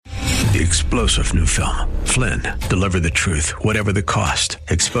The explosive new film, Flynn, deliver the truth, whatever the cost.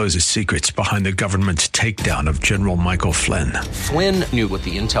 Exposes secrets behind the government's takedown of General Michael Flynn. Flynn knew what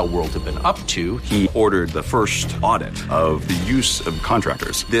the intel world had been up to. He ordered the first audit of the use of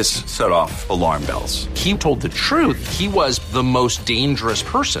contractors. This set off alarm bells. He told the truth. He was the most dangerous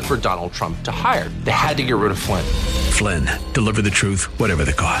person for Donald Trump to hire. They had to get rid of Flynn. Flynn, deliver the truth, whatever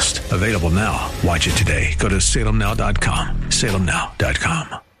the cost. Available now. Watch it today. Go to salemnow.com.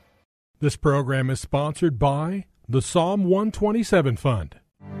 salemnow.com. This program is sponsored by the Psalm 127 Fund.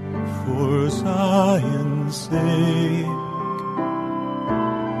 For Zion's sake,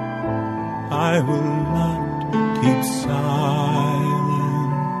 I will not keep silent.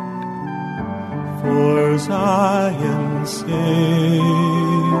 For Zion's sake,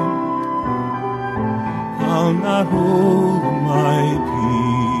 I'll not hold my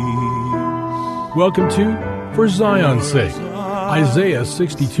peace. Welcome to For Zion's Sake. Isaiah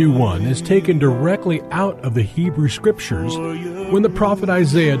 62:1 is taken directly out of the Hebrew Scriptures when the prophet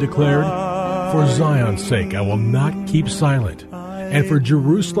Isaiah declared, "For Zion's sake I will not keep silent, and for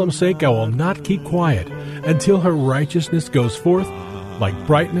Jerusalem's sake I will not keep quiet, until her righteousness goes forth like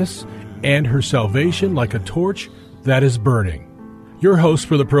brightness, and her salvation like a torch that is burning." Your hosts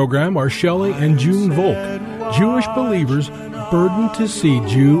for the program are Shelley and June Volk, Jewish believers burdened to see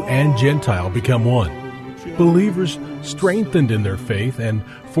Jew and Gentile become one. Believers strengthened in their faith and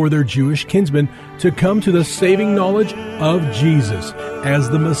for their Jewish kinsmen to come to the saving knowledge of Jesus as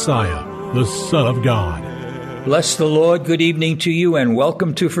the Messiah, the Son of God. Bless the Lord. Good evening to you and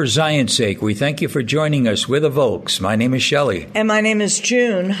welcome to For Zion's Sake. We thank you for joining us. We're the Volks. My name is Shelley. And my name is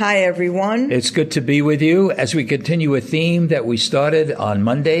June. Hi, everyone. It's good to be with you as we continue a theme that we started on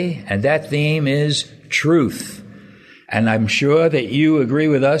Monday, and that theme is truth. And I'm sure that you agree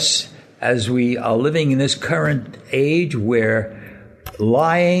with us as we are living in this current age where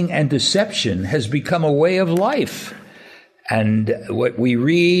lying and deception has become a way of life. And what we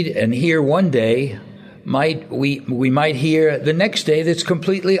read and hear one day, we might hear the next day that's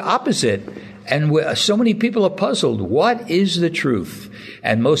completely opposite. And so many people are puzzled. What is the truth?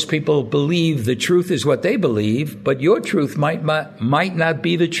 And most people believe the truth is what they believe, but your truth might not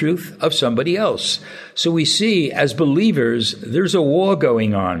be the truth of somebody else. So we see, as believers, there's a war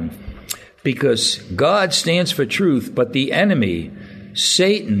going on. Because God stands for truth, but the enemy,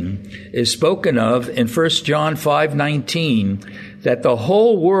 Satan, is spoken of in 1 John 5:19, that the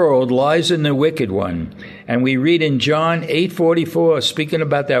whole world lies in the wicked one. And we read in John 8:44, speaking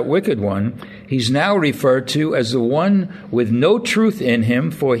about that wicked one, he's now referred to as the one with no truth in him,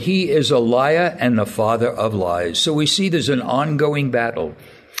 for he is a liar and the father of lies. So we see there's an ongoing battle.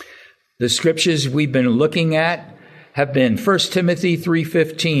 The scriptures we've been looking at have been 1 Timothy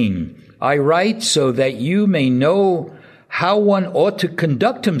 3:15. I write so that you may know how one ought to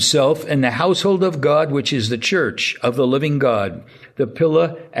conduct himself in the household of God, which is the church of the living God, the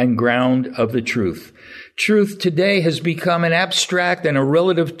pillar and ground of the truth. Truth today has become an abstract and a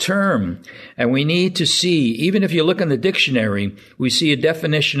relative term, and we need to see, even if you look in the dictionary, we see a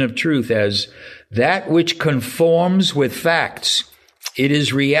definition of truth as that which conforms with facts. It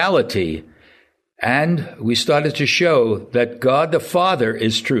is reality. And we started to show that God the Father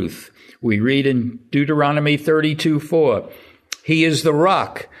is truth. We read in Deuteronomy 32:4, He is the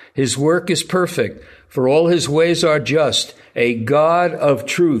rock, His work is perfect, for all His ways are just, a God of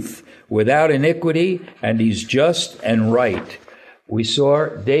truth, without iniquity, and He's just and right. We saw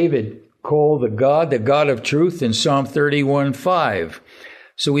David call the God of truth in Psalm 31:5.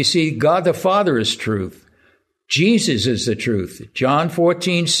 So we see God the Father is truth. Jesus is the truth. John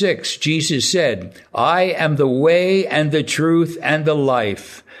 14:6, Jesus said, I am the way and the truth and the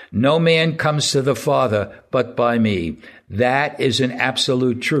life. No man comes to the Father but by me. That is an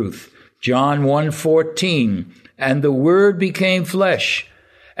absolute truth. John 1:14, and the Word became flesh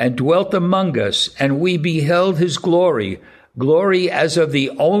and dwelt among us, and we beheld His glory, glory as of the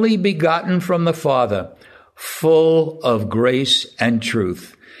only begotten from the Father, full of grace and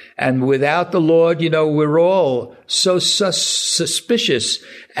truth. And without the Lord, we're all so suspicious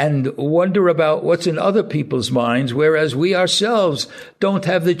and wonder about what's in other people's minds, whereas we ourselves don't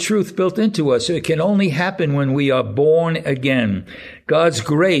have the truth built into us. It can only happen when we are born again. God's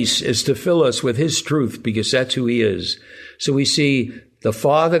grace is to fill us with His truth because that's who He is. So we see the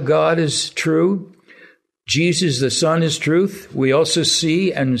Father God is true. Jesus, the Son, is truth. We also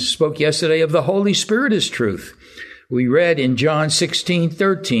see and spoke yesterday of the Holy Spirit is truth. We read in John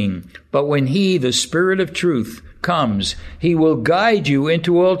 16:13, but when He, the Spirit of truth, comes, He will guide you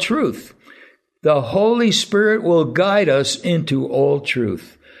into all truth. The Holy Spirit will guide us into all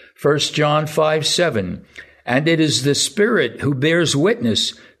truth. 1 John 5:7, and it is the Spirit who bears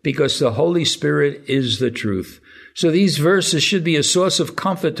witness because the Holy Spirit is the truth. So these verses should be a source of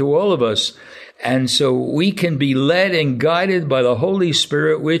comfort to all of us. And so we can be led and guided by the Holy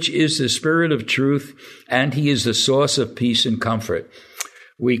Spirit, which is the Spirit of truth, and he is the source of peace and comfort.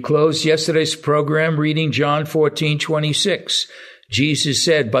 We closed yesterday's program reading John 14:26. Jesus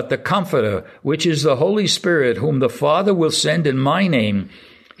said, "But the Comforter, which is the Holy Spirit, whom the Father will send in my name,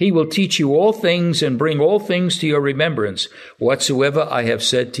 he will teach you all things and bring all things to your remembrance, whatsoever I have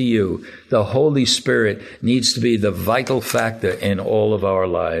said to you." The Holy Spirit needs to be the vital factor in all of our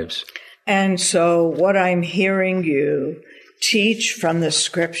lives. And so what I'm hearing you teach from the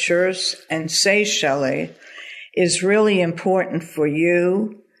scriptures and say, Shelley, is really important for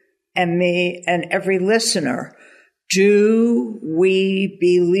you and me and every listener. Do we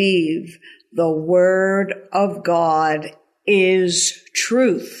believe the Word of God is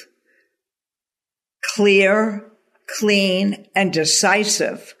truth? Clear, clean, and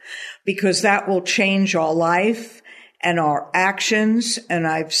decisive, because that will change our life and our actions. And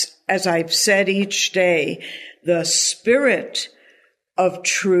as I've said each day, the Spirit of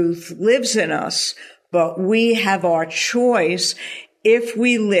truth lives in us, but we have our choice if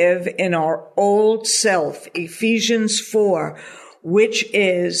we live in our old self, Ephesians 4, which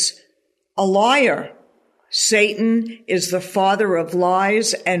is a liar. Satan is the father of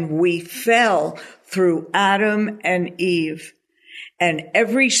lies, and we fell through Adam and Eve. And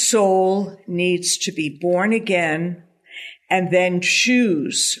every soul needs to be born again and then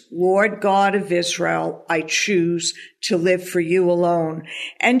choose, Lord God of Israel, I choose to live for you alone.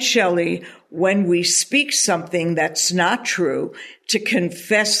 And Shelley, when we speak something that's not true, to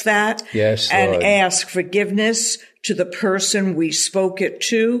confess that, yes, and Lord, ask forgiveness to the person we spoke it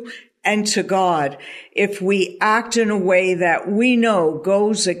to and to God. If we act in a way that we know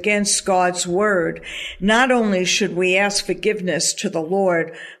goes against God's word, not only should we ask forgiveness to the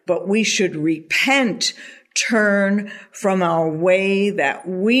Lord, but we should repent, turn from our way that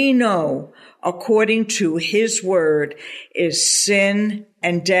we know, according to his word, is sin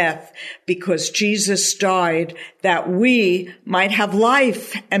and death, because Jesus died that we might have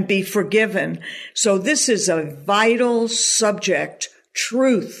life and be forgiven. So this is a vital subject,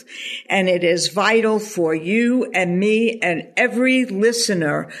 truth, and it is vital for you and me and every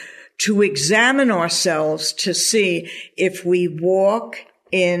listener to examine ourselves to see if we walk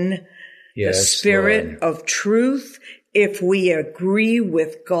in the Spirit of truth, if we agree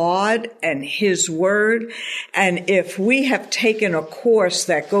with God and his word, and if we have taken a course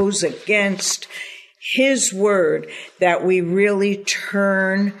that goes against his word, that we really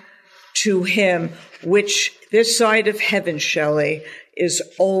turn to him, which this side of heaven, Shelley, is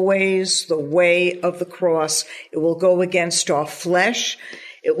always the way of the cross. It will go against our flesh.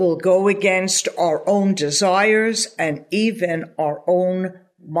 It will go against our own desires and even our own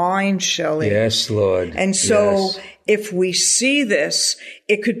mind, Shelley. Yes, Lord. And so if we see this,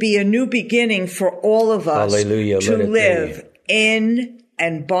 it could be a new beginning for all of us to live in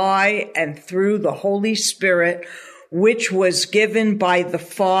and by and through the Holy Spirit, which was given by the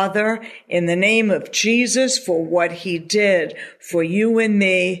Father in the name of Jesus for what he did for you and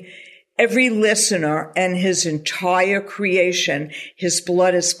me, every listener, and his entire creation. His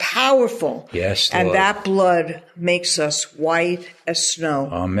blood is powerful. Yes, Lord. And that blood makes us white as snow.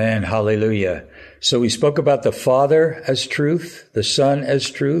 Amen. Hallelujah. So we spoke about the Father as truth, the Son as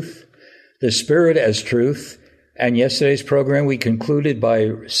truth, the Spirit as truth. And yesterday's program, we concluded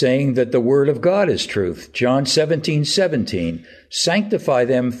by saying that the Word of God is truth. John 17:17, sanctify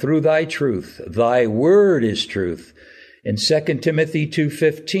them through thy truth. Thy word is truth. In 2 Timothy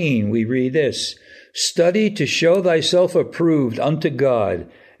 2:15, we read this, study to show thyself approved unto God,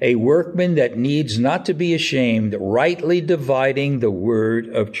 a workman that needs not to be ashamed, rightly dividing the word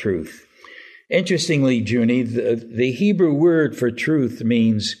of truth. Interestingly, Junie, the Hebrew word for truth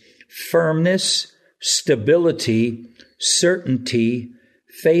means firmness, stability, certainty,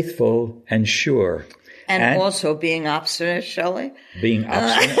 faithful, and sure. And also being obstinate, Shelley? Being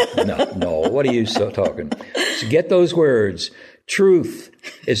obstinate? No. What are you talking? So get those words. Truth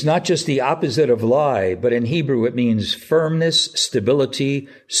is not just the opposite of lie, but in Hebrew it means firmness, stability,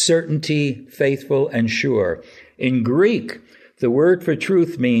 certainty, faithful, and sure. In Greek, the word for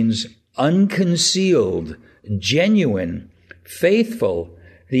truth means unconcealed, genuine, faithful,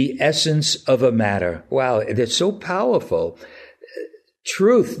 the essence of a matter. Wow, it's so powerful.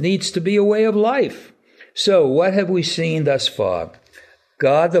 Truth needs to be a way of life. So what have we seen thus far?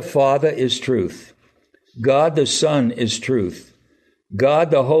 God the Father is truth. God the Son is truth.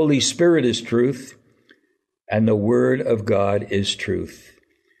 God the Holy Spirit is truth. And the Word of God is truth.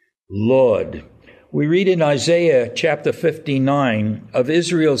 Lord, We read in Isaiah chapter 59 of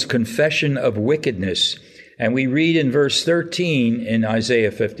Israel's confession of wickedness. And we read in verse 13 in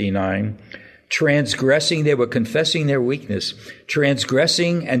Isaiah 59, they were confessing their weakness,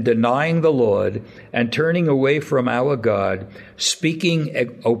 transgressing and denying the Lord, and turning away from our God, speaking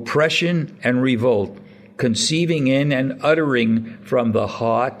oppression and revolt, conceiving in and uttering from the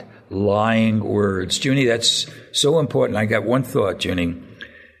heart lying words. Junie, that's so important. I got one thought, Junie.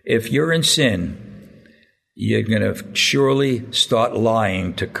 If you're in sin, you're going to surely start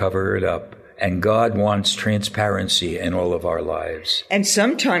lying to cover it up. And God wants transparency in all of our lives. And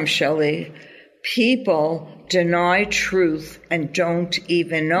sometimes, Shelley, people deny truth and don't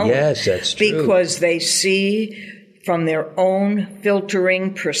even know. Yes, that's true. Because they see from their own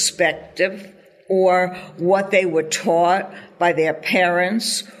filtering perspective or what they were taught by their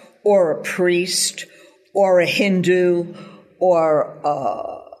parents or a priest or a Hindu or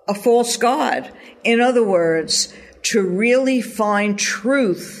a false god. In other words, to really find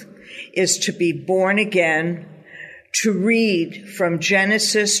truth is to be born again, to read from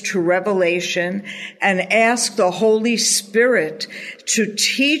Genesis to Revelation and ask the Holy Spirit to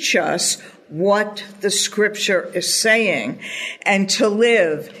teach us what the Scripture is saying and to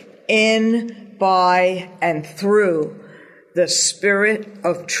live in, by, and through the Spirit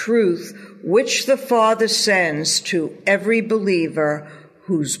of truth, which the Father sends to every believer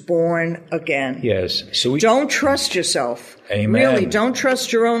who's born again. Yes. So don't trust yourself. Amen. Really, don't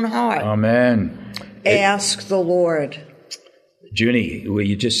trust your own heart. Amen. Ask the Lord. Junie, well,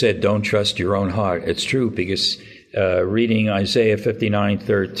 you just said don't trust your own heart. It's true because reading Isaiah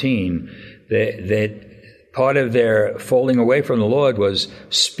 59:13, that part of their falling away from the Lord was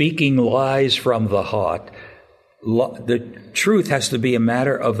speaking lies from the heart. The truth has to be a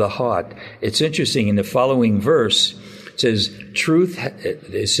matter of the heart. It's interesting in the following verse.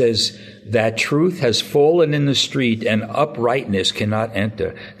 It says that truth has fallen in the street and uprightness cannot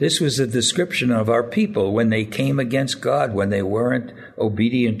enter. This was a description of our people when they came against God, when they weren't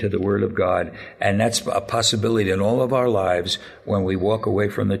obedient to the word of God. And that's a possibility in all of our lives when we walk away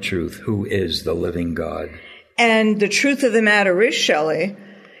from the truth, who is the living God. And the truth of the matter is, Shelley,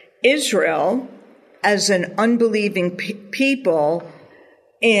 Israel, as an unbelieving people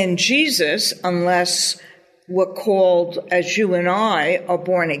in Jesus, unless we're called, as you and I are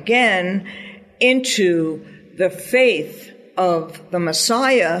born again, into the faith of the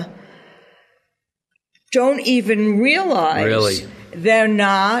Messiah, don't even realize they're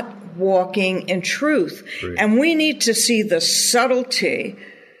not walking in truth. Right. And we need to see the subtlety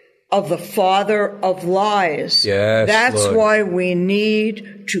of the father of lies. Yes, that's Lord. Why we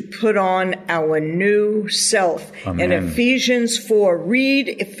need to put on our new self. Amen. In Ephesians 4, read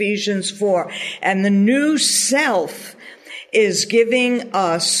Ephesians 4. And the new self is giving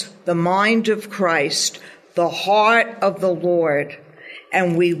us the mind of Christ, the heart of the Lord,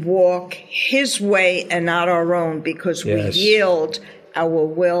 and we walk his way and not our own because we yield our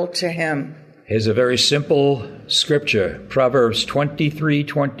will to him. Here's a very simple scripture, Proverbs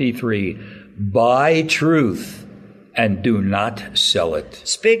 23:23. Buy truth and do not sell it.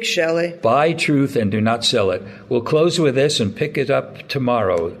 Speak, Shelley. Buy truth and do not sell it. We'll close with this and pick it up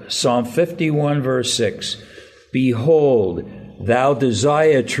tomorrow. Psalm 51, verse 6. Behold, thou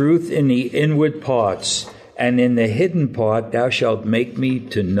desire truth in the inward parts, and in the hidden part thou shalt make me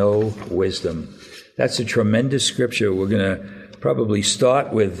to know wisdom. That's a tremendous scripture. We're going to probably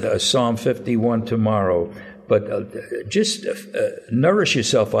start with Psalm 51 tomorrow, but just nourish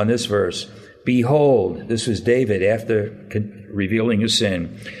yourself on this verse. Behold, this was David after revealing his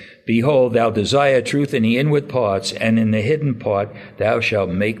sin. Behold, thou desire truth in the inward parts, and in the hidden part thou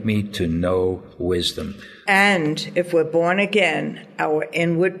shalt make me to know wisdom. And if we're born again, our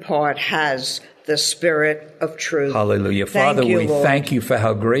inward part has the Spirit of truth. Hallelujah. Father, we thank you for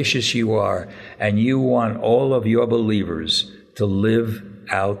how gracious you are, and you want all of your believers to live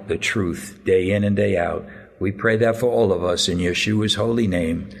out the truth day in and day out. We pray that for all of us in Yeshua's holy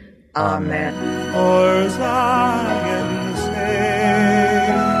name. Amen.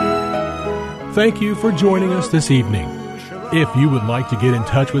 Thank you for joining us this evening. If you would like to get in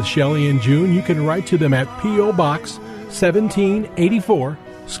touch with Shelley and June, you can write to them at P.O. Box 1784,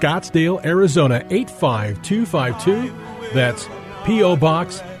 Scottsdale, Arizona 85252. That's P.O.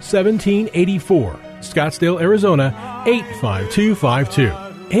 Box 1784, Scottsdale, Arizona 85252.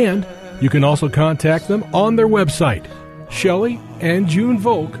 And you can also contact them on their website,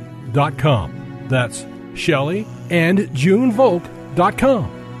 ShelleyandJuneVolk.com. That's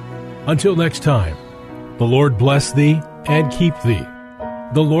ShelleyandJuneVolk.com. Until next time, the Lord bless thee and keep thee.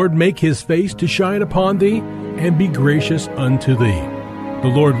 The Lord make his face to shine upon thee and be gracious unto thee. the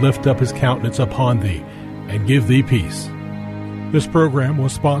Lord lift up his countenance upon thee, and give thee peace. This program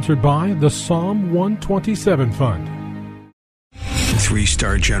was sponsored by the Psalm 127 Fund.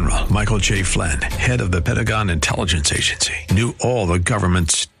 3-star General Michael J. Flynn, head of the Pentagon Intelligence Agency, knew all the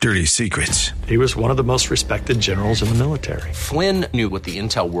government's dirty secrets. He was one of the most respected generals in the military. Flynn knew what the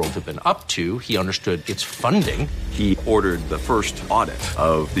intel world had been up to. He understood its funding. He ordered the first audit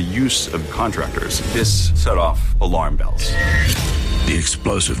of the use of contractors. This set off alarm bells. The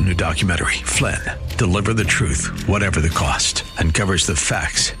explosive new documentary, Flynn, Deliver the Truth, Whatever the Cost, uncovers the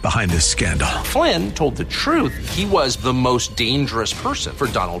facts behind this scandal. Flynn told the truth. He was the most dangerous person for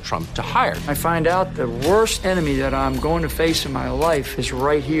Donald Trump to hire. I find out the worst enemy that I'm going to face in my life is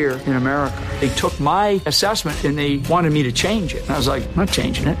right here in America. They took my assessment and they wanted me to change it. And I was like, I'm not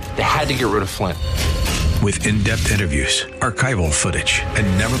changing it. They had to get rid of Flynn. With in-depth interviews, archival footage,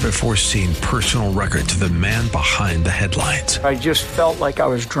 and never-before-seen personal records of the man behind the headlines. I just felt like I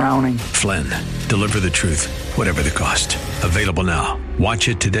was drowning. Flynn, Deliver the Truth, Whatever the Cost. Available now. Watch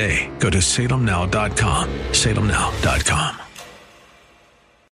it today. Go to salemnow.com. salemnow.com.